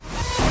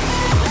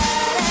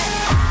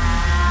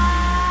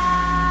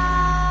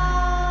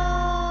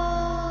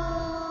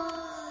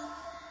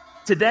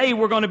Today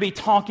we're going to be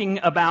talking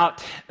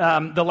about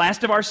the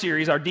last of our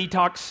series, our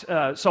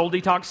Detox, Soul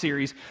Detox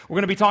series. We're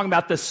going to be talking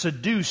about the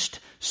seduced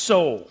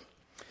soul.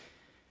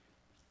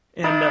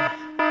 And all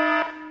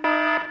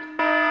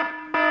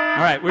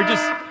right,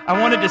 I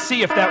wanted to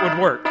see if that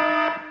would work. All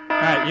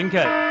right, you can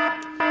cut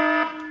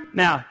it.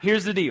 Now,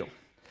 here's the deal.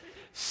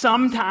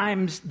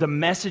 Sometimes the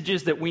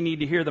messages that we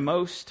need to hear the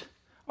most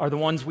are the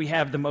ones we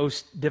have the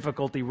most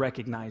difficulty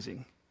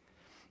recognizing.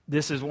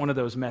 This is one of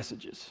those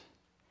messages.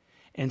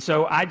 And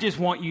so I just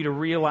want you to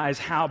realize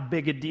how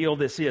big a deal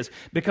this is,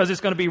 because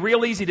it's going to be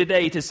real easy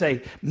today to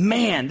say,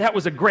 man, that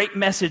was a great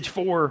message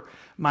for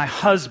my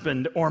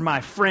husband or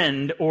my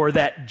friend or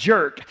that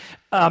jerk,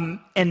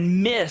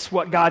 and miss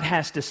what God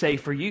has to say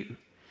for you.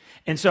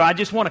 And so I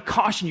just want to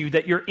caution you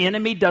that your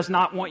enemy does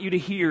not want you to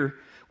hear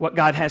what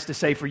God has to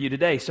say for you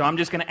today. So I'm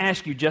just going to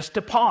ask you just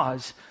to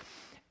pause,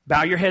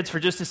 bow your heads for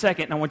just a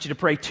second, and I want you to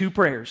pray two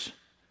prayers.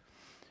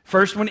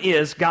 First one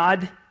is,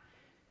 God,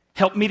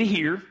 help me to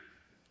hear.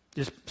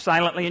 Just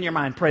silently in your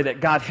mind, pray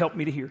that, God, help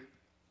me to hear.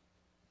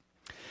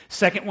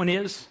 Second one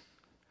is,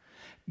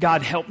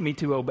 God, help me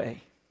to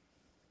obey.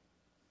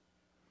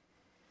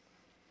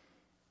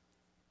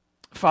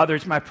 Father,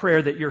 it's my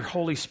prayer that your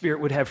Holy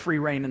Spirit would have free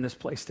reign in this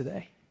place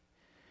today.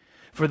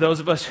 For those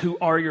of us who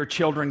are your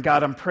children,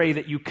 God, I pray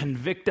that you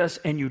convict us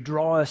and you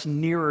draw us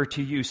nearer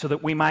to you so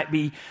that we might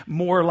be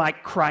more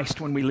like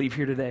Christ when we leave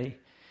here today.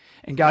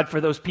 And God,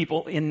 for those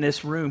people in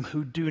this room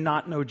who do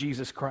not know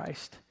Jesus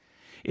Christ,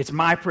 it's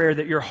my prayer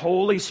that your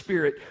Holy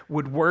Spirit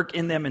would work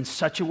in them in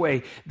such a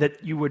way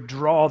that you would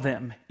draw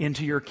them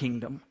into your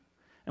kingdom.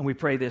 And we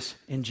pray this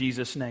in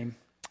Jesus' name.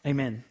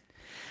 Amen.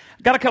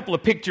 I've got a couple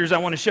of pictures I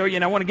want to show you,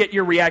 and I want to get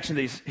your reaction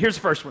to these. Here's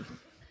the first one.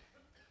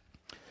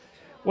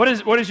 What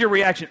is your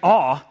reaction?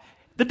 Awe.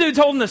 The dude's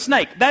holding a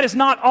snake. That is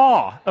not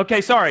awe.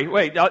 Okay, sorry.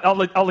 Wait,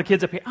 all the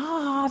kids up here.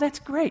 Ah, that's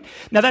great.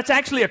 Now, that's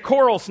actually a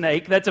coral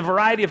snake. That's a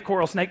variety of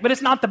coral snake, but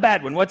it's not the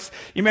bad one. You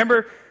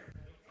remember?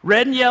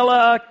 Red and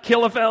yellow,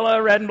 kill a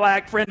fella, red and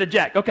black, friend of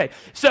Jack. Okay,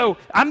 so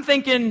I'm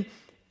thinking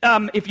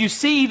if you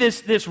see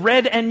this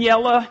red and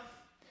yellow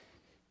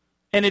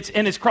and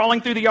it's crawling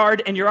through the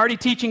yard and you're already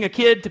teaching a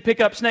kid to pick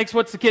up snakes,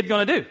 what's the kid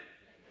going to do?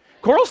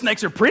 Coral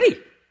snakes are pretty.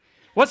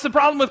 What's the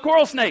problem with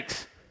coral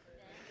snakes?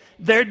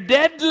 They're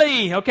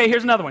deadly. Okay,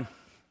 here's another one.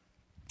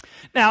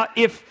 Now,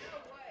 if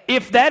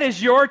that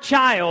is your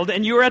child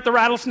and you're at the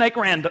rattlesnake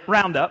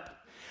roundup,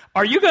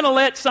 are you going to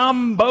let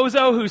some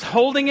bozo who's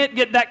holding it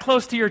get that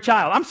close to your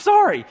child? I'm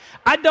sorry.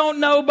 I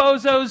don't know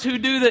bozos who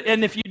do that.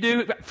 And if you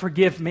do,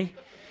 forgive me.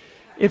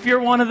 If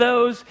you're one of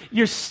those,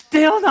 you're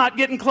still not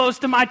getting close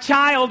to my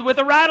child with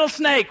a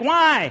rattlesnake.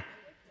 Why?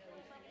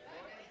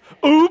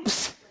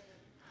 Oops.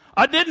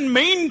 I didn't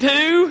mean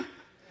to.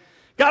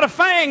 Got a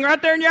fang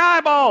right there in your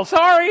eyeball.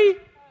 Sorry.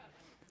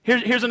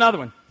 Here's another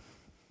one.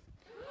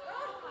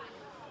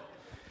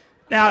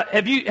 Now,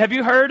 have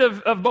you heard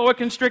of boa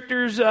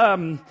constrictors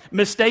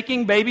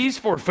mistaking babies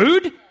for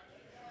food?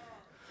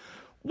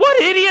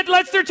 What idiot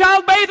lets their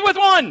child bathe with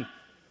one?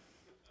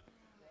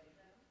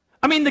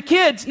 I mean, the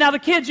kids,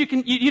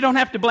 you don't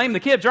have to blame the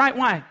kids, right?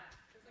 Why?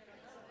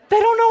 They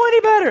don't know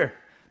any better.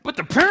 But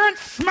the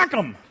parents smack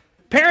them.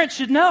 Parents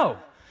should know.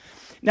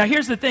 Now,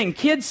 here's the thing.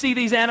 Kids see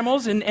these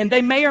animals, and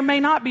they may or may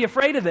not be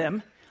afraid of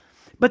them,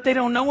 but they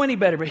don't know any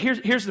better. But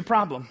here's the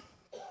problem.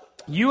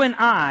 You and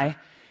I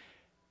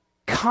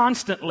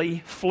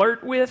constantly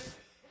flirt with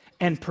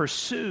and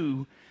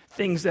pursue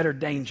things that are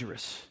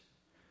dangerous.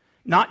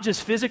 Not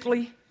just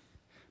physically,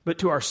 but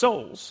to our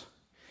souls.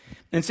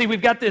 And see,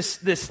 we've got this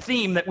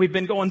theme that we've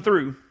been going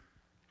through.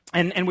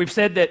 And we've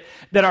said that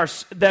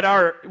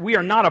we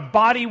are not a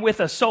body with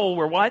a soul.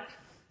 We're what?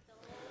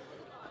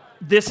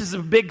 This is a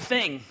big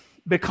thing,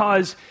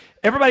 because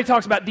everybody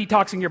talks about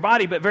detoxing your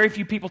body, but very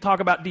few people talk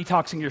about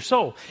detoxing your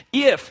soul.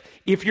 If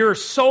your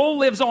soul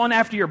lives on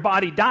after your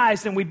body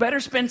dies, then we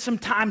better spend some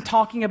time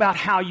talking about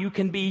how you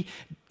can be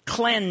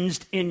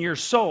cleansed in your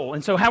soul.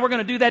 And so how we're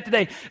going to do that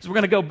today is we're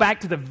going to go back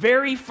to the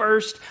very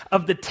first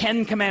of the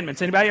 10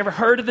 commandments. Anybody ever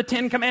heard of the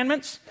 10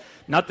 commandments?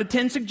 Not the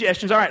 10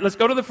 suggestions. All right, let's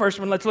go to the first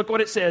one. Let's look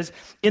what it says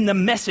in the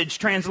Message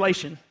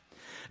translation.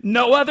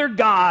 No other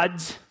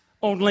gods,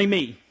 only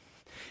me.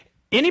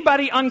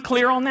 Anybody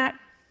unclear on that?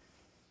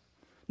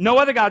 No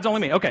other gods,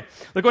 only me. Okay,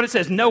 look what it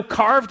says. No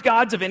carved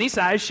gods of any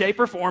size, shape,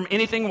 or form,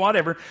 anything,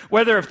 whatever,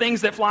 whether of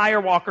things that fly or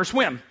walk or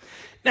swim.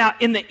 Now,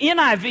 in the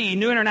NIV,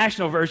 New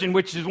International Version,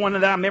 which is one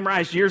that I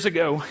memorized years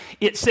ago,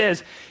 it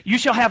says, you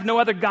shall have no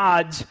other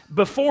gods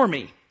before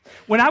me.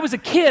 When I was a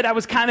kid, I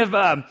was kind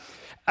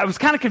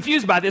of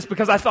confused by this,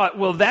 because I thought,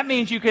 well, that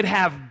means you could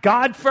have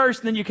God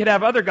first, and then you could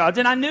have other gods.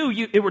 And I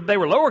knew they were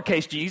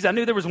lowercase g's. I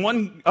knew there was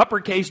one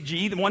uppercase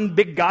G, the one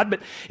big God, but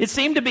it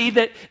seemed to be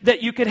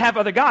that you could have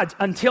other gods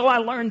until I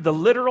learned the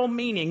literal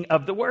meaning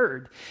of the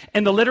word.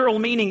 And the literal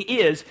meaning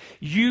is,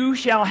 you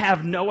shall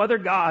have no other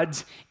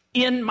gods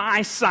in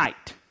my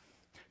sight.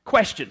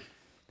 Question: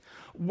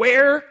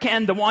 where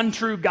can the one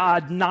true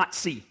God not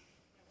see?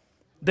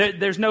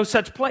 There's no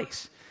such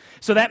place.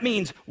 So that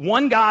means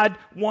one God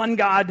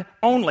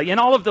only. And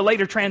all of the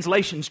later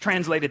translations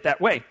translate it that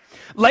way.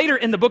 Later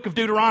in the book of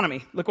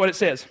Deuteronomy, look what it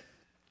says.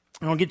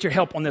 I'm going to get your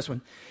help on this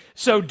one.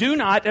 So do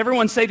not,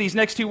 everyone say these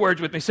next two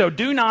words with me. So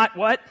do not,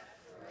 what?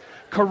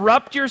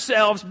 Corrupt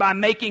yourselves by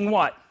making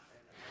what?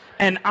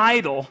 An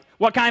idol.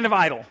 What kind of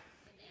idol?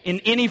 In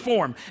any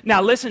form.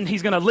 Now listen,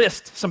 he's going to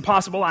list some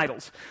possible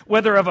idols.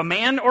 Whether of a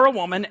man or a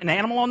woman, an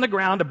animal on the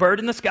ground, a bird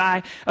in the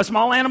sky, a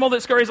small animal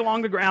that scurries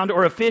along the ground,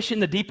 or a fish in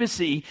the deepest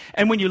sea.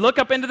 And when you look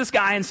up into the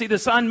sky and see the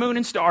sun, moon,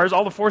 and stars,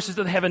 all the forces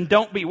of heaven,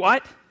 don't be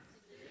what?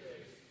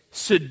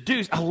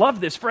 Seduced. I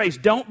love this phrase.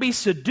 Don't be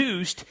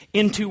seduced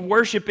into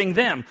worshiping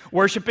them.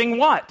 Worshiping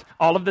what?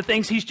 All of the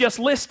things he's just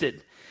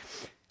listed.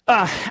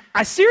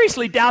 I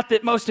seriously doubt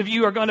that most of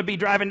you are going to be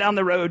driving down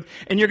the road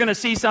and you're going to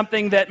see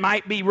something that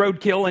might be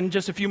roadkill in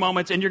just a few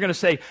moments and you're going to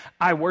say,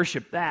 I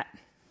worship that.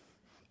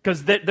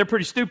 Because they're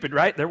pretty stupid,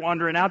 right? They're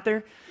wandering out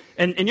there.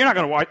 And you're not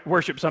going to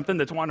worship something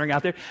that's wandering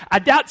out there. I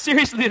doubt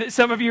seriously that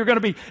some of you are going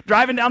to be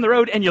driving down the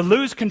road and you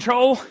lose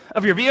control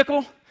of your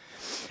vehicle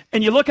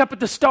and you look up at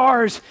the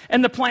stars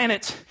and the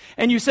planets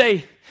and you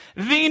say,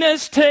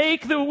 Venus,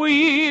 take the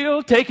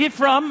wheel, take it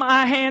from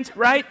my hands,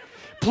 right?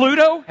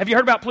 Pluto, have you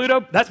heard about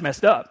Pluto? That's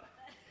messed up.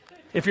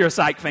 If you're a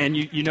Psych fan,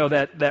 you know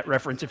that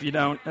reference. If you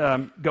don't,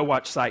 go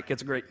watch Psych.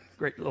 It's a great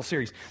little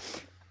series.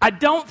 I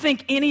don't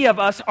think any of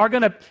us are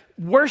going to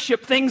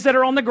worship things that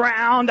are on the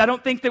ground. I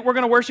don't think that we're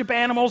going to worship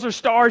animals or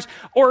stars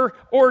or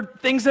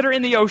things that are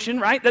in the ocean,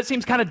 right? That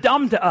seems kind of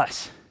dumb to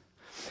us.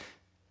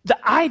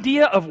 The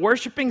idea of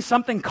worshiping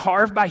something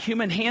carved by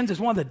human hands is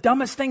one of the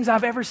dumbest things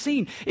I've ever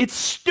seen. It's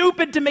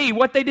stupid to me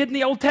what they did in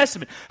the Old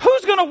Testament.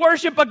 Who's going to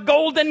worship a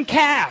golden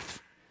calf?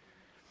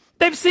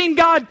 They've seen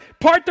God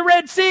part the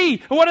Red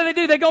Sea. And what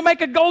do? They go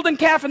make a golden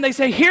calf and they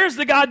say, here's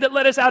the God that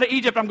led us out of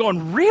Egypt. I'm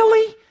going,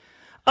 really?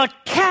 A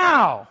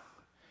cow?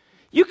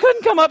 You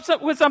couldn't come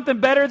up with something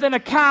better than a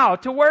cow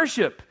to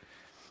worship.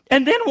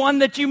 And then one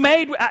that you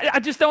made. I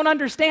just don't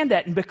understand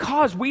that. And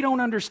because we don't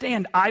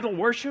understand idol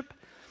worship,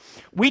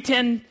 we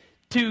tend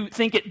to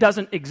think it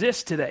doesn't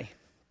exist today.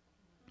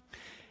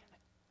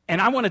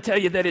 And I want to tell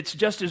you that it's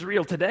just as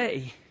real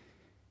today,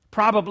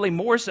 probably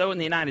more so in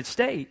the United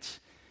States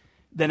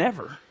than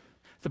ever.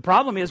 The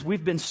problem is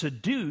we've been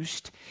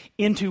seduced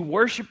into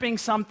worshiping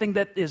something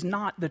that is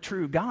not the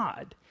true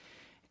God.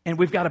 And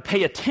we've got to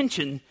pay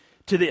attention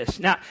to this.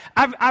 Now,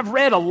 I've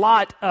read a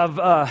lot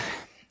of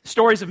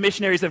stories of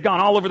missionaries that have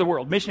gone all over the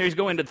world. Missionaries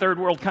go into third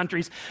world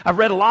countries. I've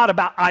read a lot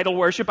about idol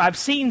worship. I've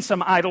seen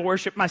some idol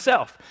worship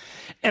myself.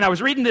 And I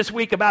was reading this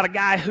week about a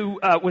guy who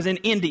was in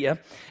India.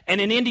 And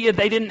in India,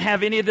 they didn't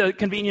have any of the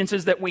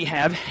conveniences that we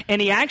have.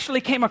 And he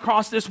actually came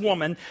across this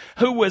woman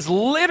who was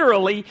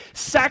literally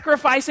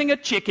sacrificing a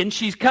chicken.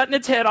 She's cutting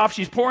its head off.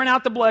 She's pouring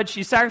out the blood.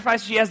 She's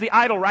sacrificing. She has the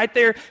idol right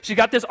there. She's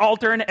got this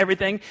altar and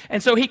everything.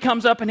 And so he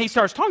comes up and he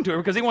starts talking to her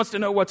because he wants to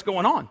know what's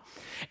going on.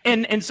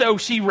 And so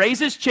she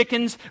raises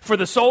chickens for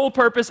the sole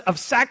purpose of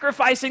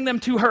sacrificing them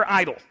to her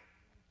idol.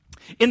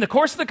 In the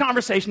course of the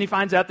conversation, he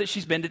finds out that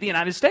she's been to the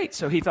United States.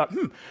 So he thought,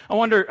 I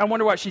wonder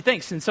what she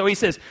thinks. And so he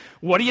says,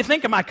 what do you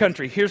think of my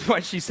country? Here's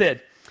what she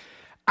said.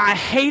 I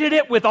hated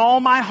it with all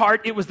my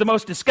heart. It was the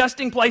most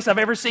disgusting place I've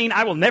ever seen.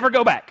 I will never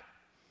go back.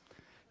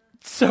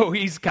 So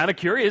he's kind of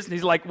curious, and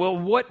he's like, well,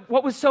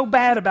 what was so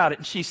bad about it?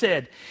 And she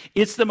said,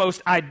 it's the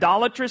most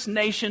idolatrous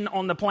nation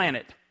on the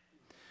planet.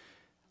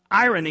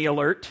 Irony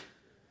alert.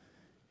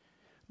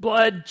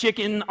 Blood,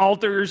 chicken,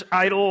 altars,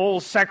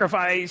 idols,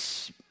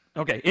 sacrifice.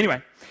 Okay,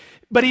 anyway.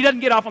 But he doesn't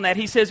get off on that.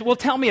 He says, well,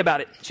 tell me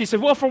about it. She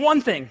said, well, for one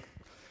thing,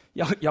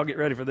 y'all get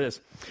ready for this.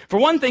 For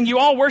one thing, you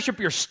all worship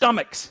your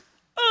stomachs.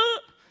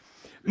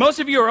 Most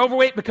of you are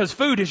overweight because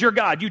food is your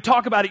God. You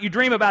talk about it, you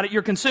dream about it,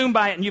 you're consumed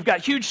by it, and you've got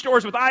huge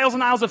stores with aisles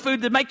and aisles of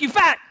food that make you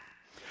fat.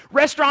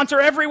 Restaurants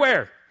are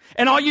everywhere.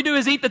 And all you do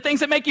is eat the things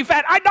that make you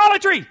fat.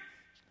 Idolatry. I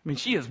mean,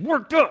 she is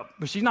worked up,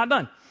 but she's not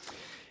done.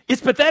 It's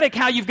pathetic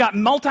how you've got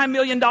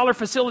multi-million-dollar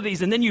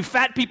facilities and then you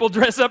fat people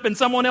dress up in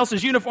someone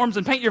else's uniforms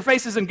and paint your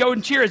faces and go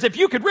and cheer as if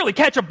you could really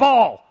catch a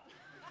ball.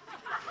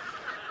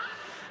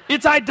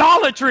 It's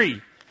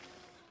idolatry.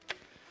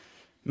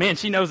 Man,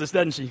 she knows this,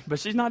 doesn't she? But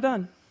she's not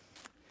done.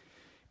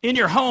 In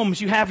your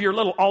homes, you have your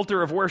little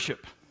altar of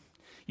worship.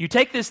 You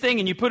take this thing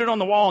and you put it on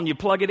the wall and you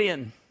plug it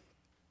in.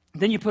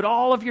 Then you put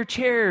all of your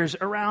chairs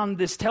around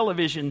this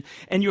television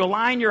and you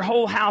align your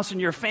whole house and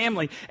your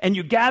family and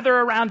you gather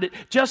around it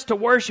just to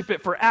worship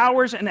it for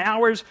hours and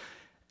hours,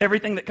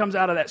 everything that comes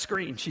out of that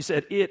screen. She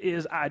said, it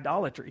is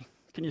idolatry.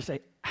 Can you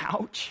say,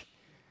 ouch?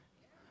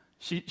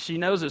 She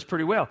knows this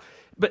pretty well.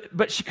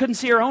 But she couldn't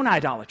see her own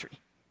idolatry.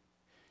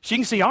 She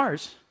can see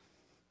ours,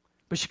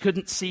 but she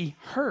couldn't see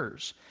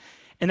hers.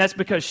 And that's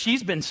because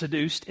she's been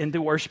seduced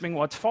into worshiping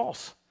what's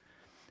false.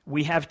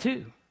 We have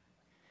too.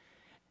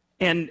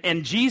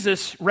 And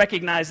Jesus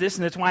recognized this,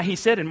 and that's why he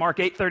said in Mark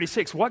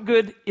 8:36, what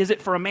good is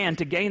it for a man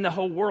to gain the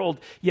whole world,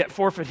 yet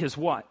forfeit his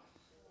what?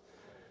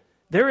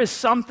 There is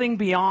something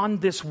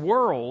beyond this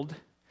world,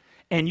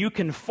 and you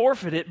can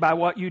forfeit it by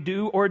what you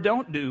do or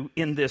don't do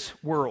in this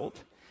world.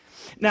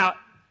 Now,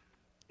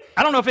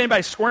 I don't know if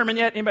anybody's squirming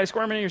yet. Anybody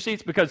squirming in your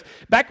seats? Because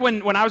back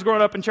when I was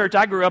growing up in church,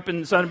 I grew up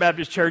in Southern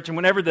Baptist Church, and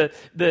whenever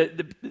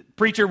the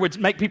preacher would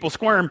make people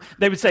squirm,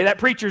 they would say, that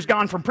preacher's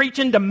gone from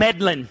preaching to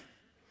meddling.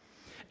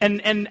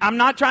 And I'm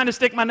not trying to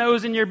stick my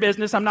nose in your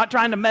business. I'm not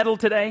trying to meddle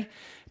today.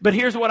 But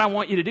here's what I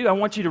want you to do. I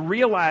want you to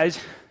realize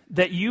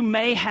that you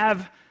may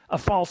have a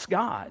false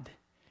god.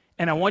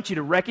 And I want you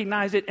to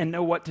recognize it and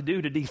know what to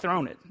do to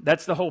dethrone it.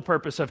 That's the whole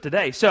purpose of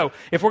today. So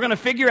if we're going to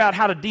figure out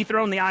how to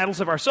dethrone the idols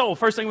of our soul,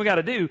 first thing we got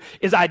to do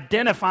is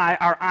identify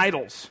our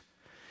idols.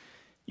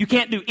 You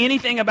can't do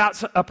anything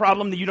about a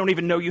problem that you don't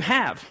even know you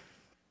have.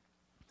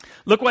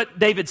 Look what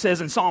David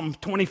says in Psalm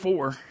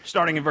 24,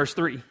 starting in verse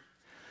 3.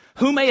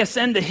 Who may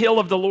ascend the hill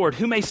of the Lord?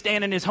 Who may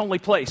stand in his holy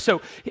place?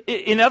 So,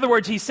 in other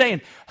words, he's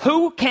saying,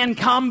 who can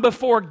come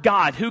before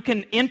God? Who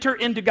can enter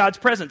into God's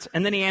presence?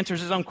 And then he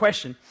answers his own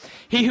question.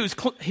 He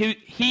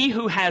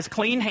who has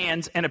clean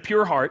hands and a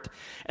pure heart.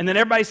 And then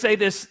everybody say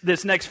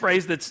this next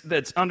phrase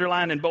that's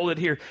underlined and bolded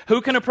here.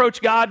 Who can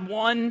approach God?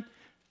 One,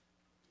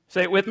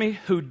 say it with me,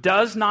 who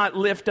does not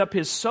lift up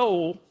his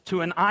soul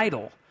to an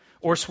idol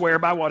or swear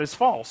by what is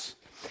false.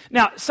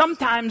 Now,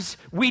 sometimes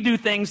we do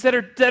things that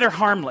are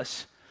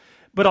harmless.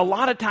 But a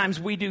lot of times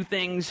we do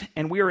things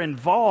and we are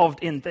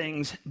involved in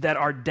things that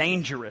are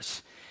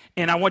dangerous.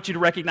 And I want you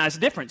to recognize the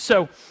difference.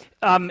 So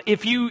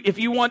if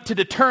you want to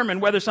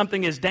determine whether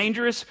something is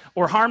dangerous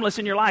or harmless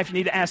in your life, you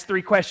need to ask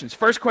 3 questions.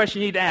 First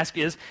question you need to ask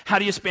is, how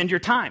do you spend your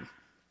time?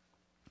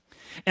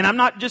 And I'm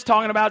not just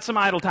talking about some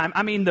idle time.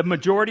 I mean the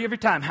majority of your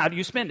time. How do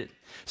you spend it?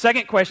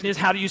 Second question is,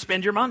 how do you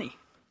spend your money?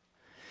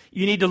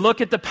 You need to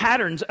look at the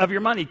patterns of your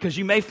money because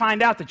you may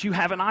find out that you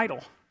have an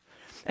idol.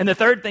 And the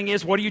third thing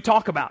is, what do you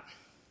talk about?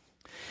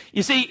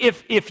 You see,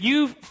 if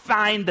you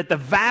find that the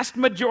vast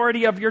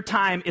majority of your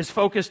time is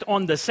focused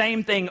on the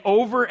same thing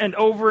over and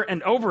over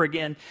and over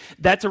again,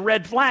 that's a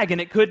red flag, and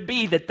it could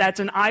be that that's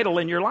an idol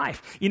in your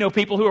life. You know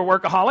people who are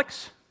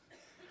workaholics?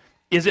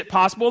 Is it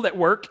possible that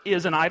work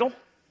is an idol?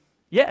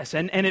 Yes,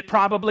 and it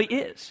probably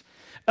is.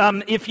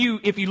 If you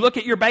look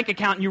at your bank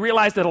account and you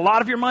realize that a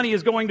lot of your money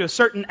is going to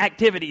certain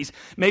activities,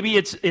 maybe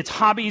it's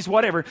hobbies,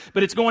 whatever,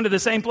 but it's going to the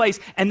same place,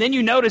 and then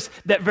you notice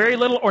that very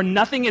little or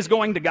nothing is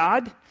going to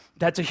God,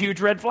 that's a huge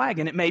red flag,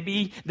 and it may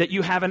be that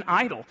you have an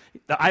idol.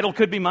 The idol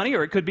could be money,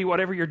 or it could be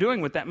whatever you're doing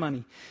with that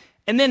money.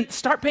 And then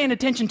start paying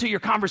attention to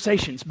your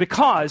conversations,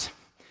 because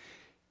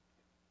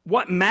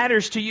what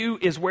matters to you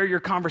is where your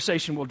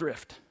conversation will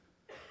drift.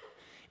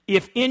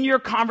 If in your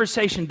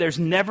conversation there's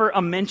never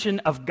a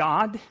mention of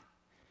God,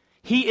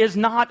 He is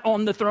not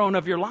on the throne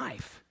of your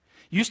life.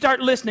 You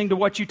start listening to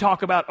what you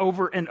talk about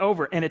over and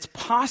over, and it's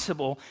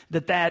possible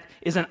that that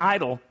is an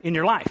idol in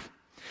your life.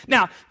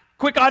 Now,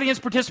 quick audience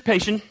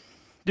participation.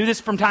 Do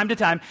this from time to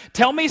time.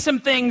 Tell me some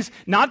things,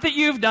 not that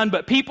you've done,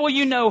 but people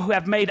you know who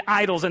have made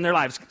idols in their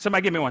lives.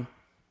 Somebody give me one.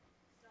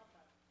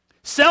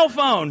 Cell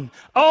phone.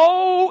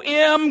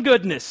 O-M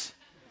goodness.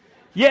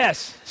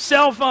 Yes,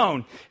 cell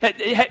phone.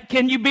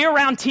 Can you be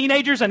around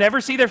teenagers and never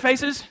see their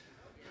faces?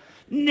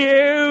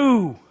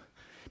 No.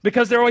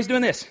 Because they're always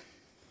doing this,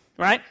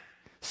 right?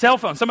 Cell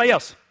phone. Somebody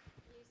else.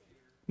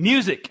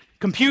 Music.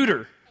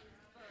 Computer.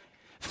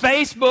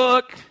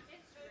 Facebook.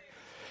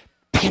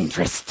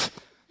 Pinterest.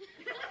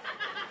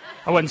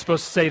 I wasn't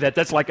supposed to say that.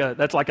 That's like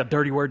a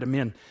dirty word to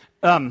men.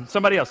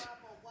 Somebody else.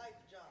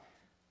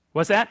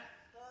 What's that?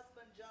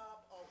 Husband job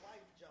or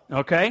wife job.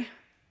 Okay.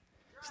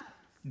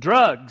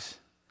 Drugs.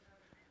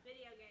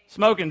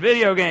 Smoking,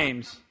 video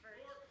games.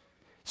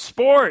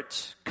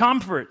 Sports,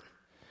 comfort.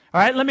 All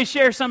right, let me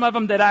share some of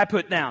them that I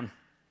put down.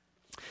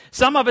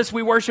 Some of us,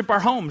 we worship our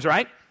homes,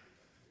 right?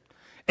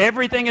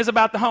 Everything is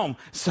about the home.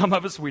 Some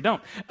of us, we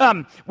don't.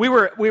 We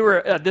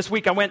were this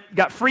week,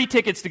 got free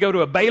tickets to go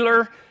to a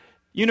Baylor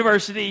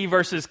University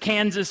versus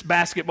Kansas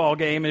basketball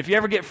game. And if you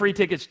ever get free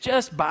tickets,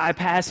 just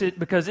bypass it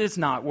because it's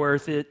not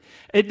worth it.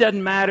 It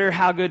doesn't matter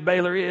how good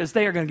Baylor is.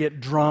 They are going to get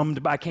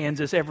drummed by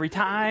Kansas every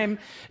time.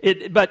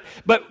 But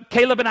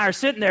Caleb and I are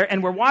sitting there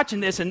and we're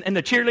watching this and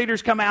the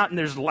cheerleaders come out and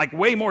there's like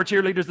way more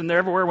cheerleaders than there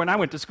ever were when I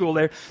went to school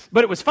there.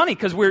 But it was funny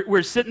because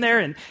we're sitting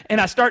there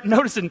and I start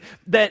noticing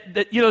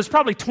that there's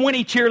probably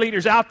 20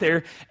 cheerleaders out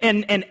there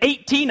and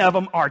 18 of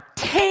them are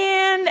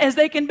tan as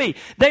they can be.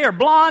 They are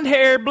blonde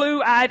hair,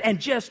 blue-eyed, and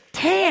just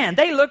tan.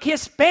 They look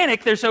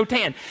Hispanic. They're so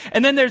tan.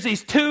 And then there's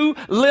these 2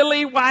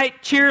 lily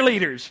white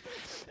cheerleaders.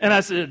 And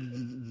I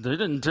said, they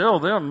didn't tell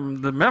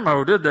them the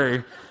memo, did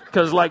they?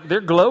 Because, they're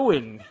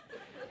glowing.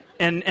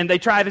 And they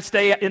try to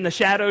stay in the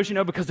shadows,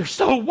 because they're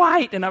so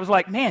white. And I was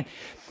like, man.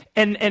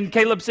 And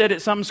Caleb said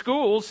at some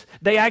schools,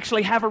 they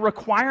actually have a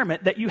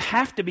requirement that you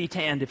have to be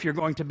tanned if you're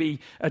going to be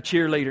a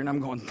cheerleader. And I'm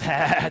going,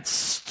 that's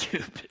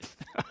stupid.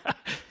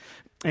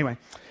 Anyway,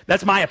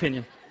 that's my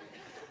opinion.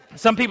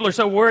 Some people are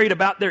so worried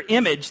about their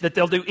image that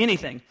they'll do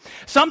anything.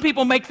 Some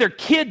people make their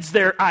kids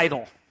their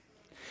idol.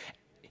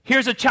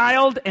 Here's a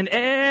child, and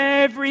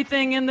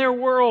everything in their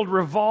world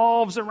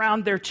revolves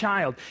around their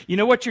child. You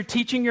know what you're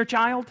teaching your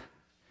child?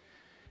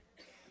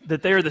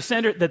 That they're the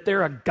center, that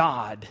they're a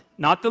god.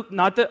 Not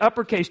the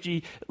uppercase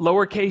G,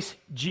 lowercase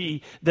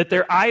g, that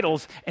they're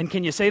idols. And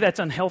can you say that's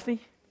unhealthy?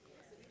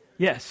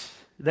 Yes,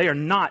 they are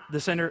not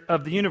the center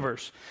of the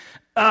universe.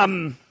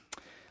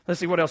 Let's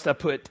see, what else I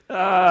put?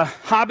 A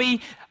hobby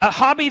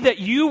that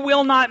you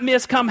will not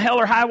miss come hell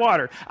or high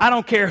water. I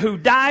don't care who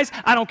dies.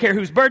 I don't care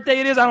whose birthday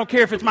it is. I don't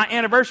care if it's my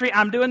anniversary.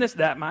 I'm doing this.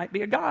 That might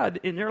be a God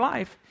in your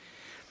life.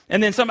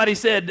 And then somebody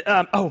said,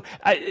 how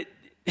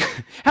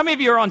many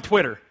of you are on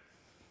Twitter?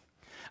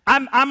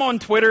 I'm on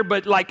Twitter,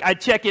 but like I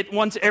check it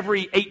once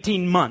every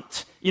 18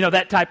 months. You know,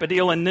 that type of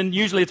deal. And then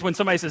usually it's when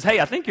somebody says,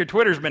 hey, I think your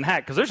Twitter's been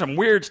hacked because there's some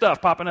weird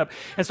stuff popping up.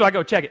 And so I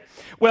go check it.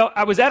 Well,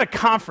 I was at a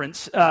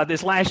conference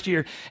this last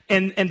year,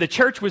 and the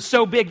church was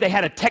so big they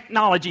had a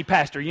technology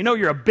pastor. You know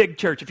you're a big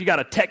church if you got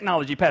a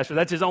technology pastor.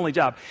 That's his only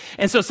job.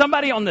 And so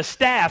somebody on the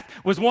staff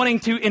was wanting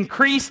to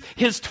increase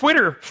his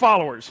Twitter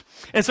followers.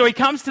 And so he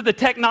comes to the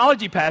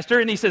technology pastor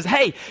and he says,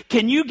 hey,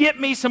 can you get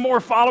me some more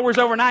followers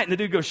overnight? And the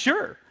dude goes,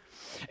 sure.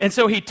 And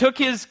so he took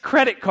his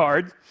credit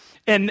card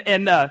and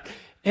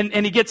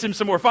he gets him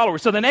some more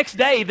followers. So the next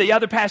day, the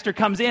other pastor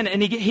comes in,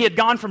 and he had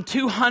gone from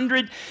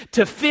 200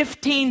 to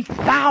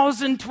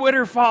 15,000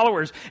 Twitter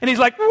followers. And he's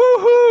like,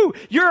 woohoo,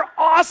 you're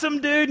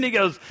awesome, dude. And he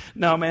goes,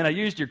 no, man, I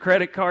used your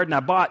credit card, and I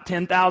bought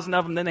 10,000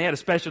 of them. Then they had a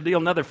special deal,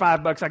 another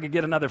 $5, I could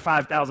get another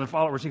 5,000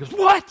 followers. He goes,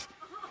 what?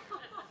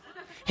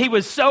 He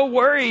was so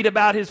worried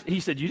about he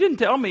said, you didn't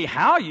tell me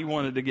how you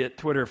wanted to get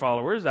Twitter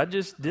followers. I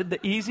just did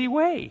the easy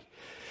way.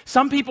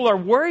 Some people are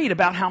worried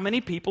about how many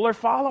people are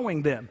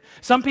following them.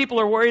 Some people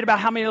are worried about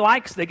how many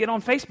likes they get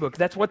on Facebook.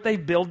 That's what they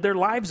build their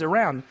lives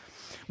around.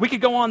 We could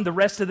go on the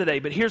rest of the day,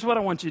 but here's what I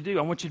want you to do.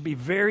 I want you to be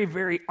very,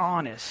 very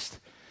honest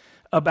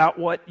about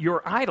what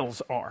your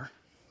idols are.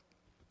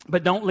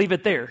 But don't leave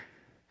it there.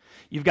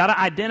 You've got to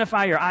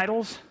identify your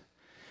idols,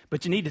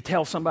 but you need to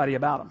tell somebody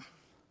about them.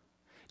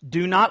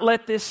 Do not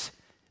let this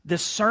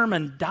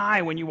sermon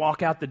die when you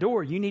walk out the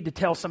door. You need to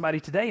tell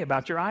somebody today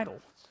about your idol.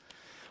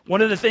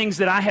 One of the things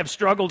that I have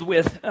struggled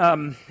with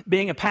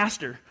being a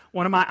pastor,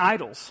 one of my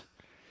idols,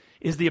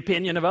 is the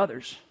opinion of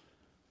others.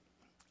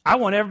 I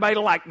want everybody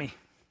to like me.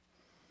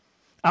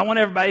 I want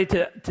everybody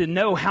to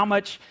know how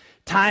much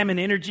time and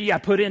energy I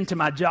put into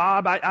my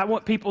job. I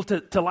want people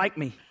to like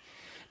me.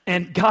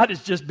 And God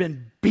has just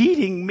been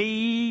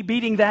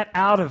beating that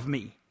out of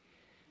me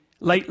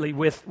lately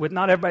with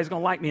not everybody's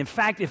going to like me. In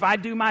fact, if I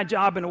do my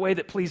job in a way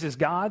that pleases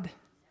God,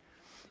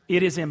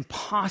 it is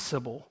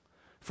impossible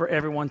for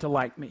everyone to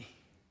like me.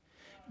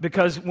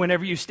 Because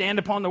whenever you stand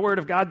upon the Word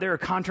of God, there are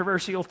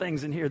controversial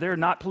things in here. There are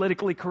not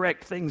politically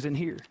correct things in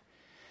here.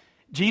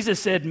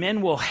 Jesus said,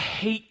 men will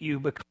hate you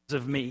because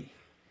of me.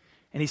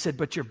 And he said,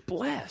 but you're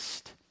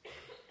blessed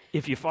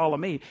if you follow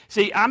me.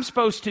 See, I'm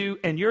supposed to,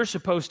 and you're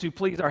supposed to,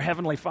 please our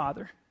Heavenly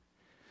Father.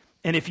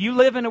 And if you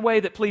live in a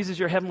way that pleases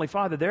your Heavenly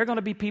Father, there are going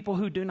to be people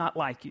who do not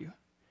like you.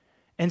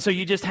 And so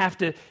you just have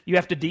to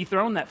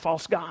dethrone that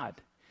false god.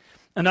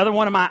 Another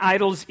one of my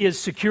idols is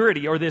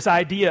security, or this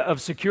idea of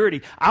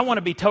security. I want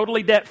to be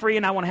totally debt-free,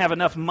 and I want to have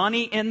enough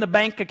money in the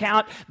bank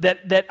account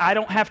that I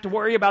don't have to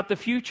worry about the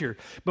future.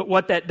 But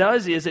what that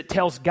does is it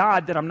tells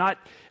God that I'm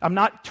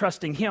not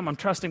trusting Him, I'm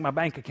trusting my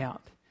bank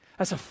account.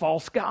 That's a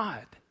false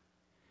god.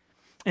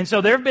 And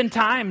so there have been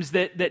times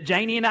that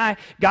Janie and I,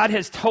 God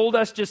has told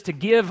us just to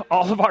give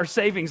all of our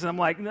savings, and I'm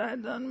like,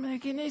 that doesn't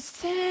make any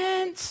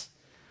sense.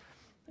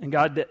 And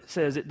God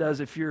says it does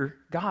if you're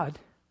God.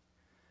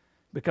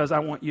 Because I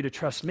want you to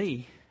trust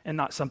me and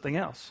not something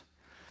else.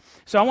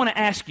 So I want to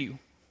ask you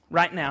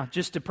right now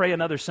just to pray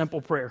another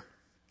simple prayer.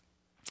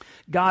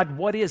 God,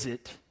 what is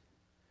it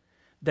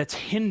that's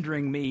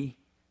hindering me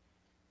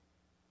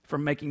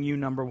from making you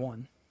number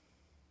one?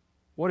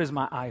 What is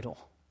my idol?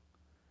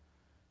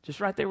 Just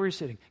right there where you're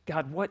sitting.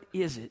 God, what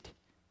is it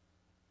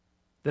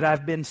that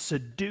I've been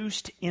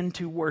seduced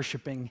into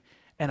worshiping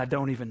and I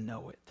don't even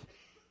know it?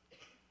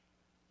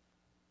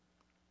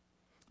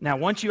 Now,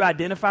 once you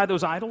identify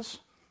those idols,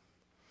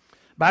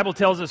 Bible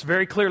tells us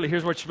very clearly,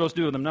 here's what you're supposed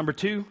to do with them. Number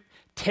 2,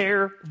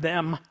 tear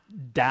them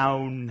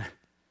down.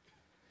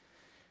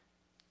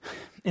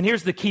 And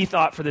here's the key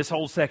thought for this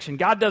whole section.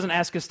 God doesn't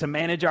ask us to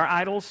manage our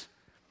idols.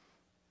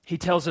 He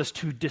tells us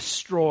to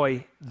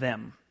destroy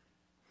them.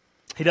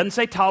 He doesn't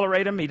say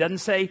tolerate them. He doesn't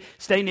say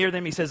stay near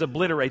them. He says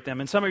obliterate them.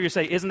 And some of you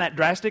say, isn't that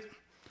drastic?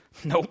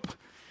 Nope.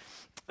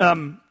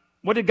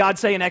 What did God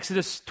say in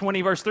Exodus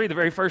 20, verse 3, the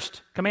very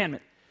first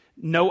commandment?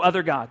 No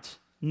other gods.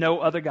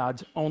 No other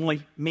gods.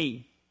 Only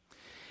me.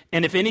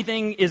 And if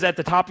anything is at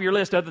the top of your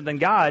list other than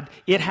God,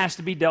 it has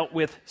to be dealt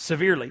with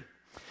severely.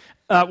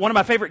 One of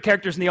my favorite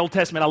characters in the Old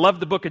Testament, I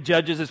love the book of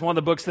Judges. It's one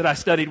of the books that I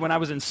studied when I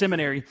was in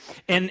seminary.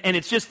 And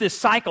it's just this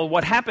cycle.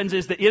 What happens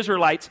is the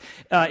Israelites,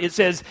 it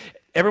says,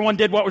 everyone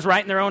did what was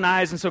right in their own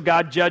eyes, and so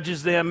God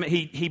judges them.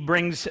 He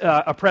brings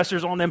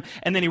oppressors on them,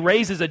 and then he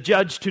raises a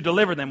judge to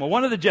deliver them. Well,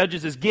 one of the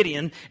judges is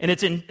Gideon, and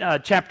it's in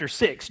chapter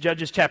 6,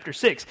 Judges chapter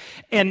 6.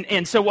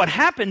 And so what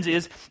happens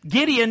is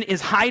Gideon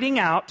is hiding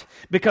out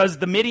because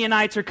the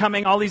Midianites are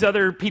coming, all these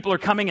other people are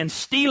coming and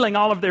stealing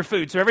all of their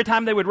food. So every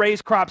time they would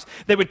raise crops,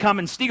 they would come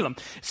and steal them.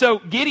 So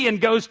Gideon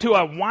goes to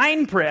a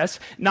wine press,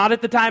 not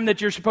at the time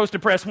that you're supposed to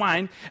press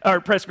wine,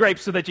 or press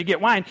grapes so that you get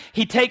wine.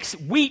 He takes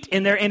wheat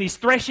in there, and he's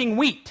threshing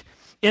wheat.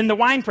 in the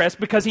winepress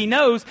because he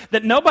knows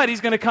that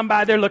nobody's going to come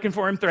by there looking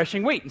for him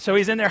threshing wheat. And so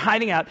he's in there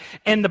hiding out.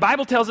 And the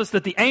Bible tells us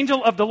that the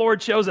angel of the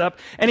Lord shows up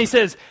and he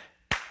says,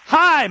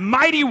 "Hi,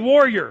 mighty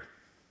warrior."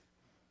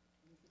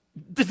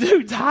 The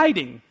dude's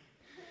hiding,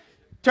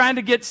 trying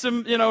to get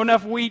some,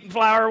 enough wheat and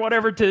flour or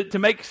whatever to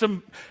make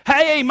some,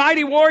 "Hey,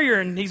 mighty warrior."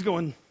 And he's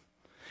going,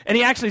 and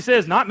he actually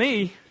says, "Not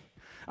me.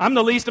 I'm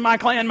the least of my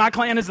clan. My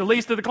clan is the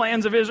least of the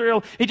clans of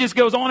Israel." He just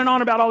goes on and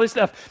on about all this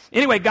stuff.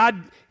 Anyway,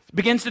 God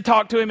begins to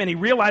talk to him, and he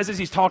realizes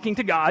he's talking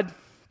to God.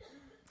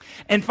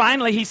 And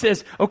finally, he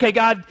says, "Okay,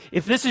 God,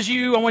 if this is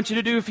you, I want you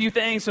to do a few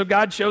things." So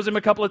God shows him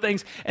a couple of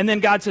things. And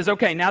then God says,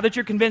 "Okay, now that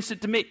you're convinced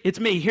it's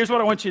me, here's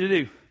what I want you to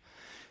do.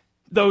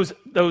 Those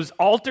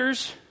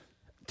altars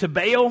to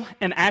Baal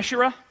and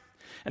Asherah,"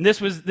 and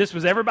this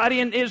was everybody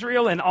in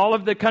Israel and all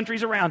of the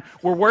countries around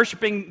were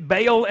worshiping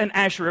Baal and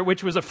Asherah,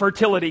 which was a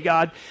fertility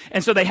god.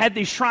 And so they had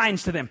these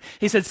shrines to them.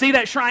 He said, "See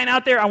that shrine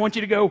out there? I want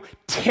you to go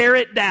tear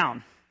it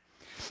down."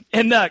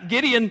 And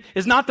Gideon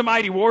is not the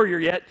mighty warrior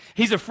yet.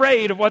 He's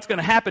afraid of what's going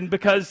to happen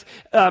because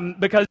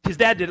his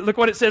dad did it. Look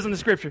what it says in the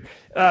scripture.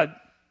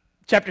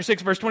 Chapter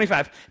 6, verse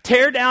 25.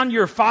 "Tear down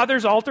your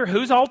father's altar."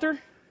 Whose altar?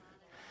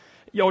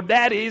 Your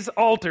daddy's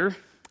altar.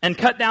 "And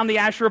cut down the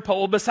Asherah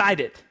pole beside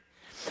it."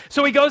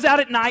 So he goes out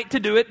at night to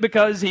do it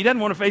because he doesn't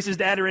want to face his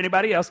dad or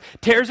anybody else.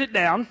 Tears it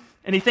down,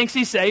 and he thinks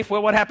he's safe.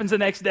 Well, what happens the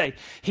next day?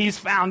 He's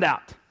found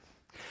out.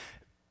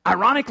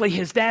 Ironically,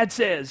 his dad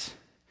says,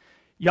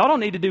 "Y'all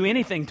don't need to do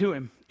anything to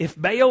him. If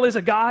Baal is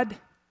a god,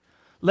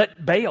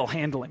 let Baal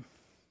handle him."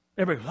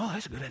 Everybody goes, "Oh,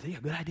 that's a good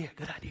idea,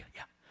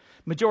 yeah."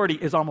 Majority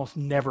is almost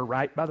never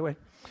right, by the way.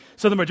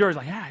 So the majority's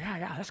like,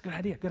 yeah, that's a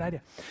good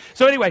idea.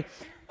 So anyway,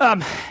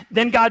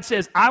 then God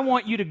says, "I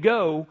want you to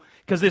go,"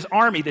 because this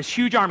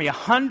huge army,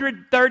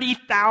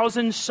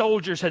 130,000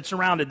 soldiers had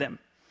surrounded them.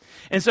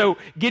 And so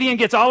Gideon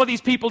gets all of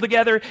these people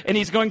together, and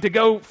he's going to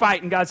go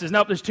fight. And God says,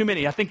 "Nope, there's too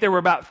many." I think there were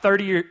about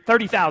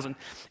 30,000.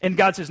 And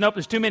God says, "Nope,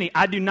 there's too many.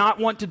 I do not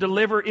want to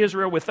deliver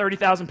Israel with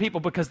 30,000 people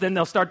because then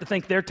they'll start to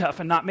think they're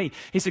tough and not me."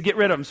 He said, "Get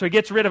rid of them." So he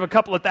gets rid of a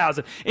couple of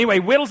thousand. Anyway,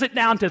 whittles it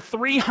down to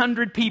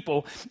 300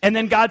 people. And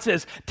then God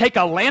says, "Take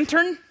a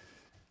lantern.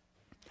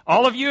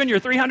 All of you and your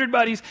 300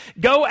 buddies,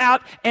 go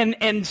out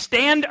and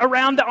stand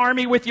around the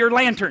army with your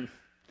lantern.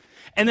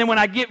 And then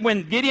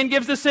when Gideon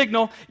gives the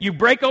signal, you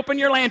break open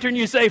your lantern,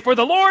 you say, 'For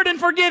the Lord and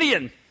for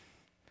Gideon.'"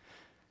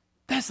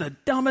 That's the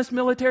dumbest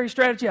military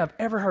strategy I've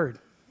ever heard.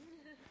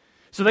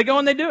 So they go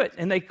and they do it,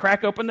 and they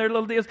crack open their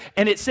little deals.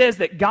 And it says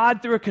that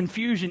God threw a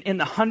confusion in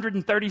the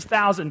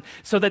 130,000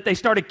 so that they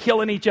started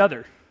killing each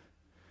other.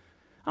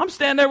 I'm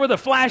standing there with a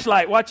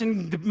flashlight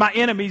watching my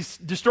enemies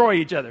destroy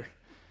each other.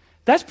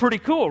 That's pretty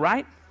cool,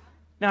 right?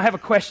 Now I have a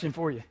question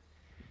for you.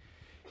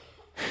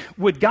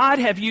 Would God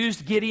have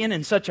used Gideon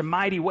in such a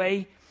mighty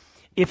way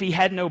if he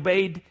hadn't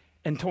obeyed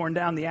and torn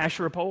down the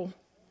Asherah pole?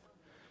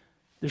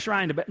 The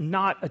shrine to Baal?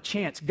 Not a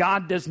chance.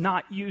 God does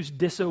not use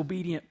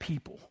disobedient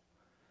people.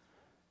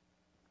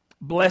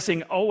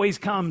 Blessing always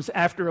comes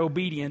after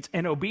obedience,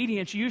 and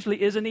obedience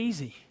usually isn't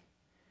easy.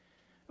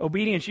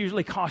 Obedience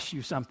usually costs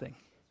you something.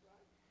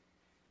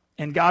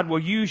 And God will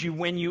use you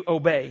when you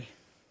obey.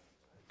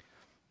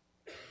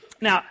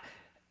 Now,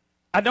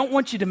 I don't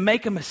want you to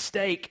make a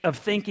mistake of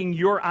thinking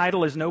your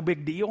idol is no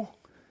big deal,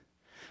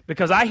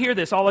 because I hear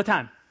this all the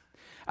time.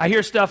 I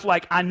hear stuff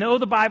like, "I know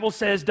the Bible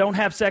says don't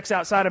have sex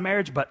outside of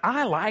marriage, but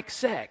I like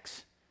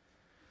sex."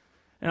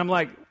 And I'm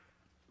like,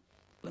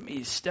 let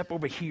me step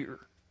over here,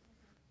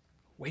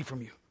 away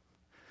from you.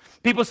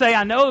 People say,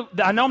 I know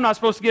I'm not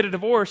supposed to get a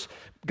divorce.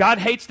 God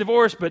hates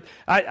divorce, but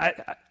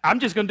I'm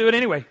just going to do it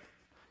anyway.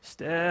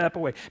 Step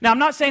away. Now, I'm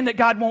not saying that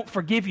God won't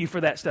forgive you for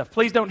that stuff.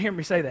 Please don't hear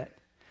me say that.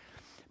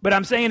 But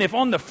I'm saying if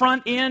on the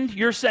front end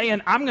you're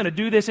saying, "I'm going to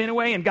do this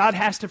anyway and God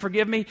has to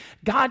forgive me,"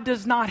 God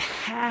does not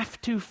have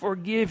to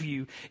forgive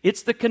you.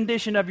 It's the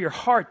condition of your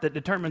heart that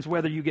determines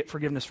whether you get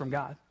forgiveness from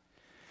God.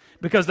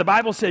 Because the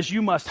Bible says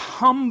you must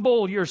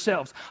humble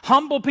yourselves.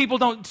 Humble people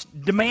don't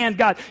demand,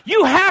 "God,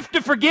 you have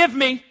to forgive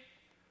me."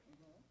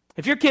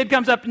 If your kid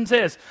comes up and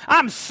says,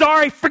 "I'm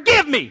sorry,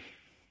 forgive me,"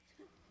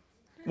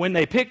 when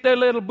they pick their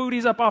little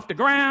booties up off the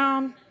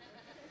ground,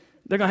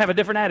 they're going to have a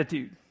different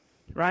attitude,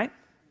 right?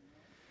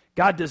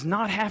 God does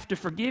not have to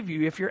forgive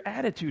you if your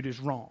attitude is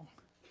wrong.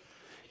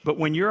 But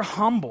when you're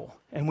humble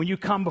and when you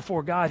come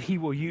before God, He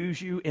will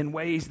use you in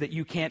ways that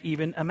you can't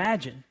even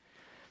imagine.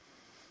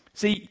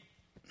 See,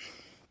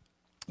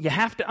 you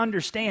have to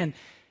understand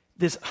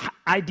this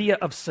idea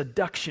of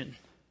seduction.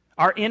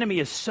 Our enemy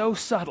is so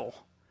subtle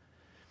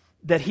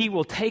that he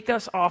will take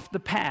us off the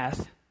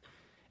path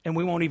and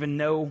we won't even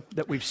know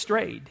that we've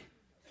strayed.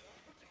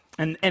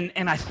 And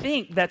I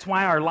think that's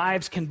why our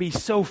lives can be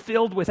so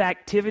filled with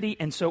activity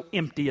and so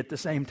empty at the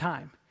same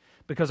time,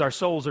 because our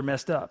souls are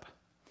messed up.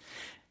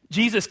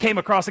 Jesus came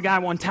across a guy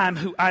one time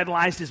who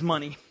idolized his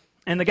money.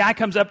 And the guy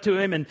comes up to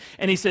him and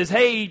he says,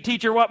 "Hey,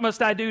 teacher, what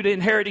must I do to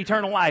inherit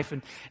eternal life?"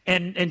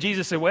 And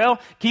Jesus said,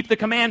 "Well, keep the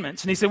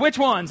commandments." And he said, "Which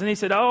ones?" And he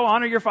said, "Oh,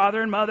 honor your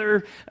father and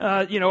mother,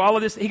 all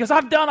of this." He goes,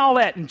 "I've done all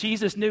that." And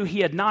Jesus knew he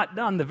had not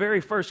done the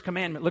very first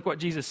commandment. Look what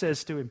Jesus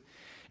says to him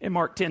in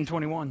Mark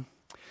 10:21.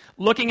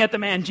 Looking at the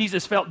man,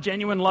 Jesus felt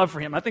genuine love for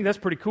him. I think that's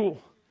pretty cool.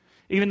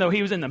 Even though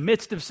he was in the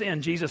midst of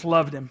sin, Jesus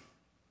loved him.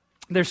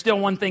 There's still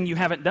one thing you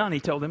haven't done, he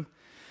told him.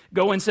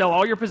 Go and sell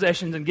all your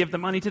possessions and give the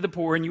money to the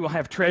poor, and you will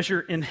have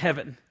treasure in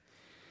heaven.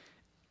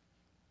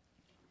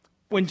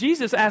 When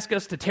Jesus asks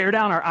us to tear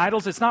down our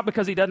idols, it's not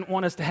because he doesn't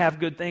want us to have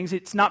good things.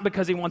 It's not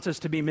because he wants us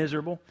to be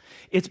miserable.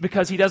 It's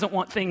because he doesn't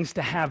want things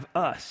to have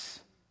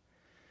us.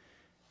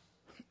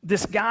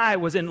 This guy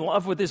was in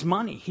love with his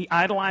money. He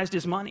idolized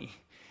his money.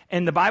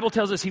 And the Bible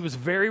tells us he was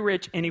very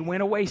rich, and he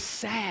went away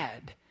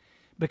sad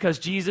because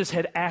Jesus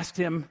had asked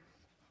him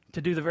to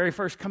do the very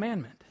first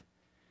commandment.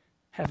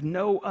 Have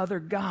no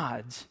other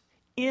gods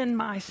in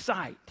my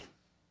sight.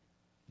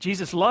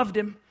 Jesus loved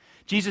him.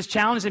 Jesus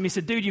challenged him. He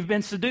said, dude, you've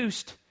been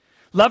seduced.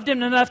 Loved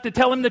him enough to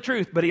tell him the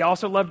truth, but he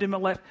also loved him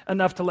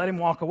enough to let him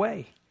walk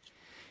away.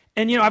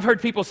 And I've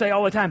heard people say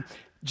all the time,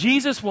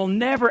 Jesus will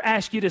never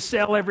ask you to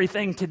sell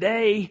everything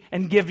today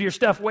and give your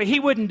stuff away.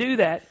 He wouldn't do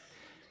that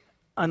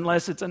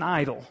unless it's an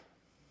idol.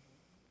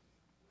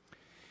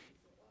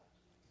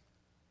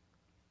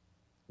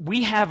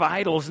 We have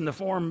idols in the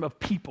form of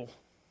people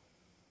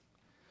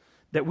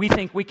that we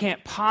think we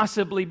can't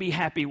possibly be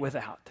happy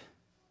without.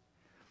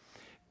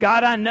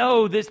 God, I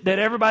know that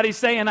everybody's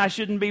saying I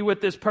shouldn't be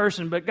with this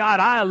person, but God,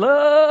 I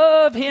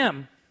love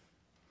him.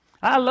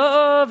 I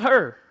love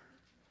her.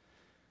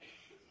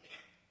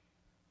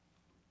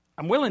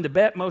 I'm willing to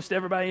bet most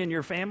everybody in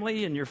your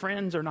family and your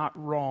friends are not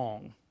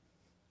wrong.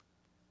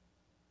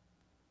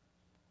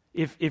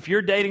 If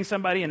you're dating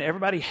somebody and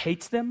everybody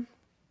hates them,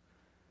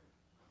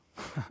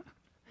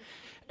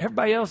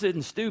 everybody else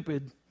isn't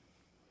stupid.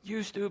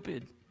 You're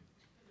stupid.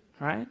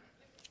 Right?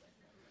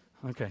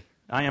 Okay.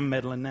 I am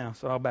meddling now,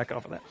 so I'll back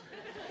off of that.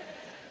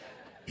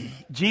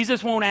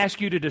 Jesus won't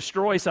ask you to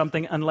destroy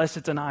something unless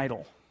it's an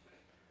idol.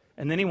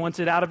 And then he wants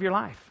it out of your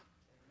life.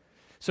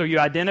 So you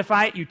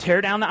identify it, you tear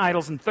down the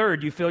idols, and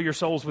third, you fill your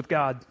souls with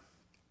God.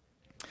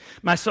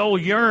 My soul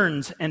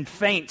yearns and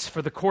faints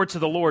for the courts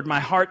of the Lord. My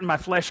heart and my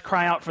flesh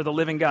cry out for the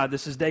living God.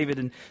 This is David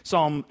in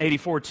Psalm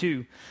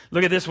 84:2.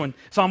 Look at this one.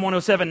 Psalm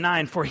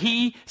 107:9. For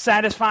he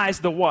satisfies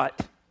the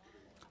what?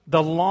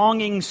 The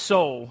longing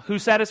soul. Who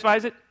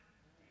satisfies it?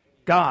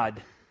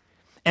 God.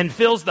 And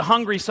fills the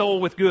hungry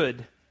soul with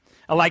good.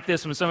 I like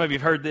this one. Some of you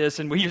have heard this,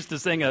 and we used to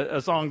sing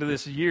a song to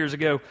this years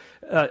ago,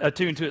 a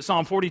tune to it.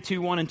 Psalm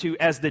 42:1 and 2.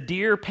 As the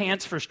deer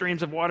pants for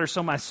streams of water,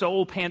 so my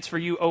soul pants for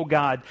you, O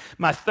God.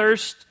 My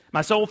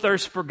soul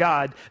thirsts for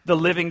God, the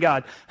living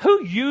God.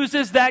 Who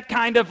uses that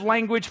kind of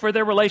language for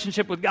their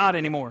relationship with God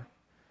anymore?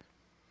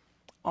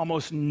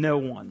 Almost no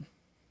one.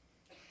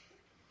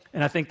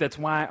 And I think that's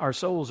why our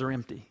souls are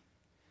empty.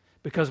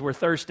 Because we're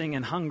thirsting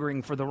and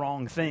hungering for the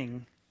wrong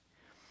thing.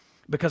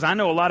 Because I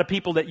know a lot of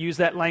people that use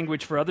that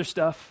language for other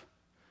stuff.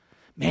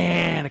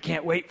 Man, I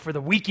can't wait for the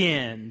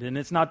weekend, and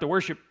it's not the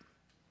worship.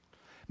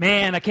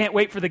 Man, I can't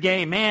wait for the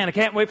game. Man, I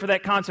can't wait for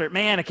that concert.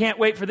 Man, I can't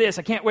wait for this.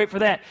 I can't wait for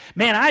that.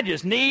 Man, I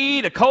just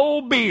need a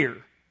cold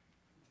beer.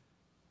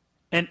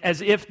 And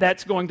as if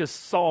that's going to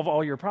solve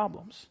all your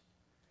problems.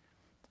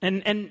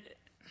 And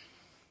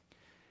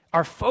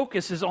our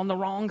focus is on the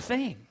wrong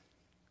thing.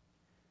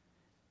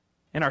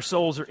 And our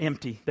souls are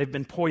empty. They've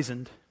been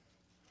poisoned.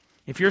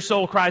 If your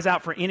soul cries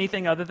out for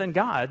anything other than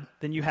God,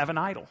 then you have an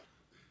idol.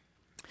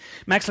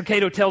 Max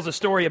Lucado tells a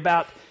story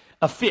about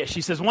a fish.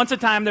 He says, once a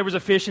time there was a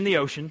fish in the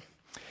ocean,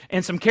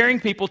 and some caring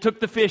people took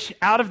the fish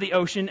out of the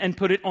ocean and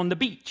put it on the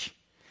beach.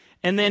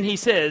 And then he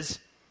says,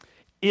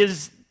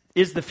 is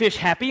the fish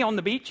happy on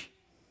the beach?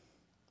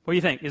 What do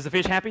you think? Is the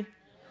fish happy?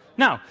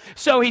 No.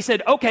 So he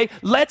said, okay,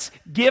 let's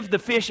give the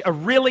fish a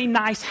really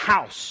nice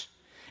house.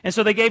 And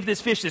so they gave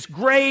this fish this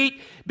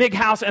great big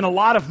house and a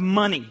lot of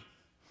money.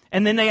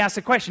 And then they asked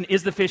the question,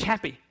 is the fish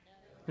happy?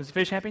 Is the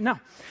fish happy? No.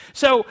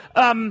 So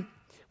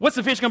what's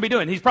the fish going to be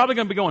doing? He's probably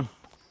going to be going,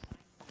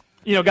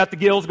 got the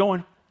gills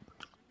going,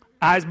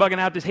 eyes bugging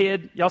out his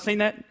head. Y'all seen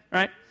that,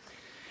 right?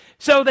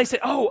 So they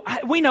said,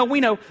 we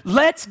know.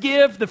 Let's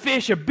give the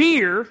fish a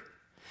beer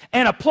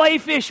and a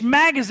Playfish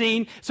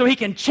magazine so he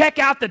can check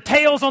out the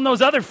tails on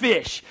those other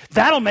fish.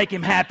 That'll make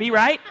him happy,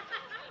 right?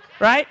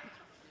 Right?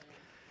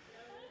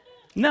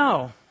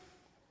 No.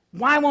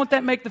 Why won't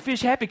that make the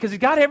fish happy? Because he's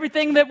got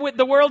everything that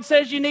the world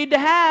says you need to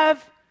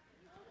have.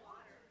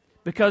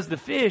 Because the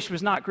fish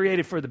was not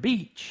created for the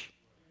beach.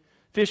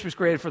 Fish was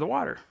created for the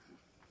water.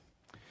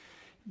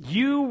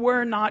 You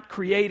were not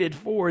created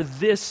for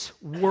this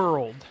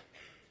world.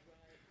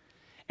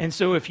 And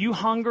so if you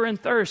hunger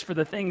and thirst for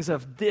the things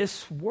of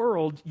this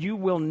world, you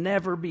will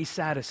never be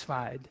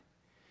satisfied.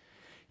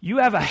 You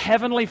have a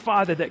heavenly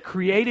Father that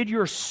created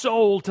your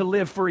soul to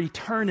live for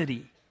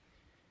eternity.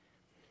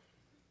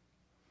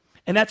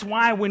 And that's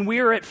why when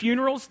we're at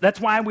funerals,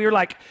 that's why we're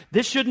like,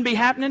 this shouldn't be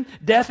happening.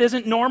 Death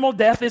isn't normal.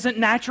 Death isn't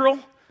natural.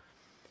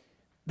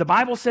 The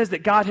Bible says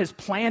that God has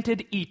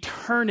planted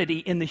eternity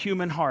in the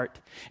human heart.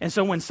 And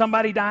so when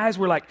somebody dies,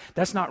 we're like,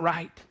 that's not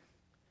right.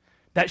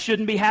 That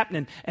shouldn't be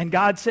happening. And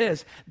God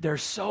says, their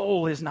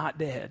soul is not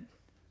dead.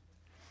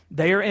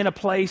 They are in a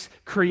place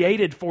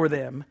created for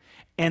them.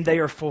 and they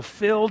are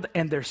fulfilled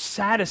and they're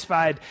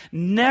satisfied,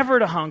 never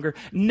to hunger,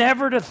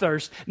 never to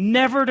thirst,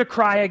 never to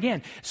cry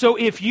again. So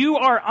if you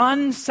are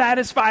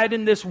unsatisfied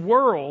in this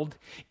world,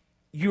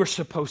 you're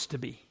supposed to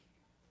be,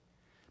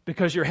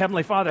 because your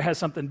Heavenly Father has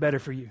something better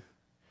for you.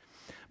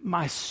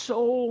 My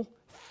soul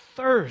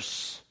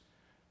thirsts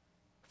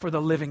for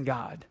the living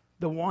God,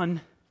 the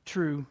one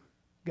true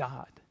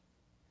God.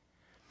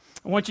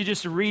 I want you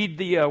just to read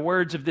the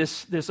words of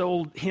this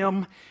old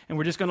hymn, and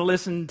we're just going to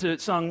listen to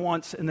it sung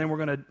once, and then we're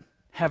going to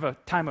have a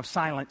time of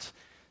silence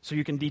so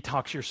you can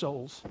detox your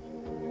souls.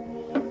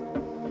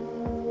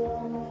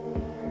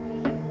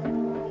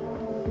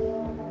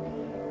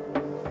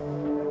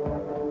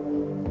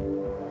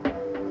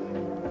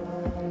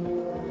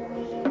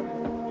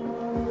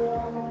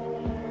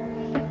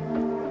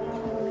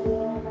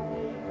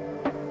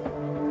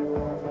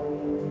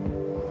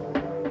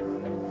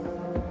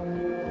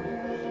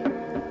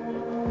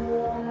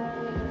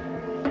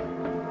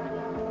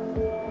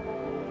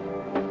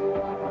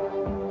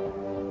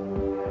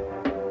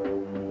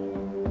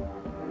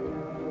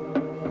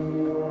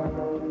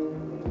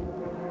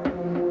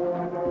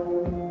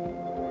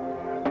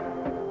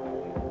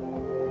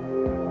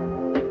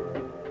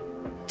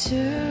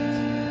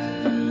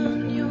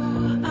 Turn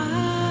your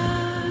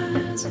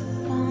eyes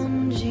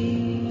upon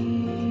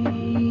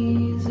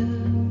Jesus.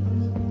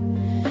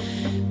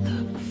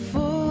 Look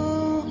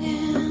full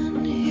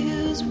in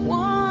his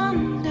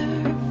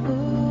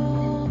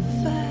wonderful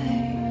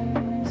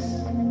face,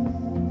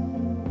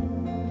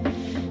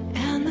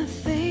 and the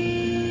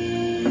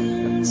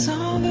things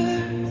of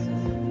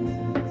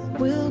earth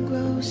will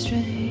grow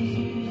strangely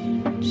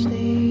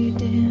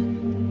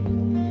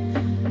dim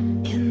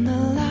in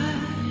the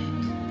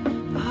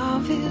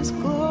of his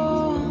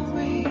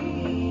glory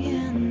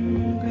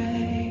and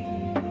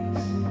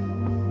grace,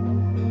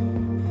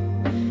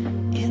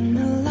 in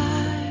the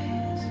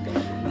light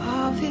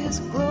of his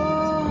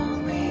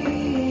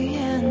glory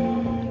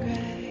and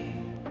grace.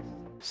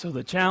 So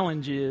the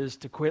challenge is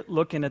to quit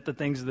looking at the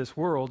things of this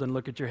world and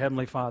look at your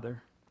Heavenly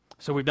Father.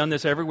 So we've done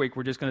this every week.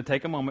 We're just going to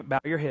take a moment,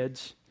 bow your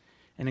heads,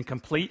 and in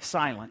complete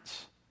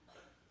silence,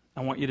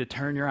 I want you to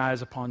turn your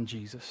eyes upon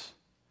Jesus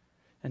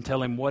and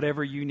tell him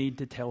whatever you need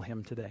to tell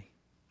him today.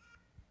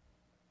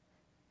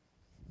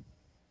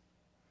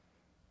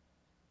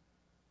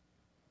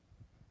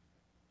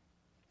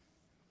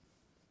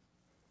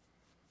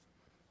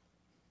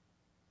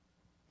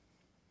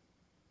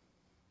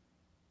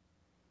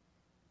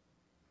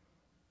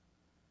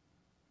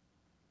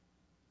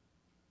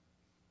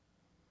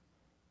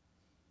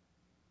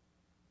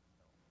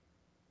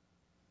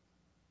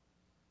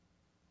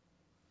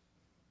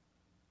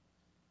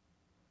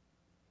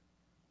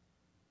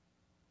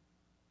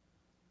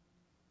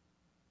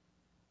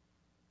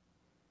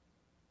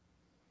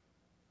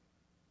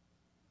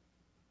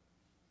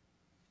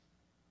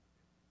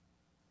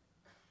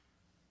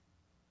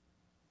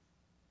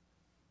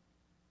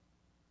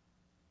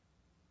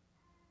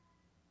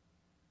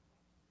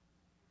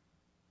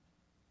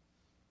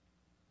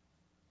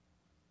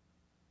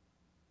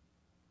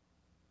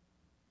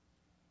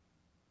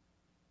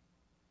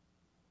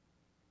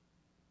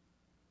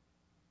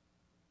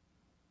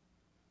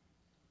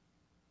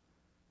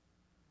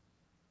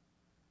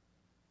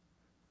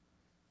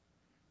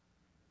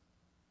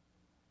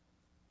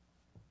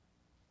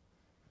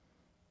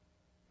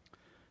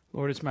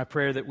 Lord, it's my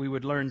prayer that we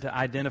would learn to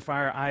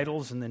identify our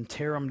idols and then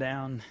tear them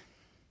down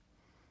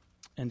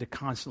and to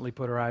constantly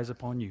put our eyes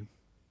upon you.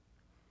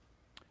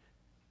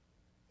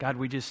 God,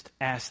 we just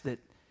ask that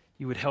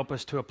you would help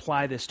us to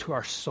apply this to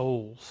our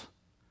souls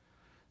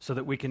so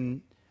that we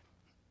can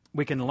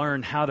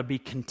learn how to be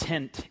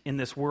content in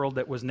this world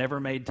that was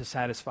never made to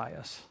satisfy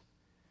us,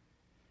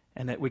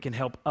 and that we can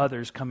help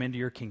others come into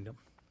your kingdom.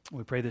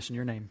 We pray this in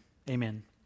your name. Amen.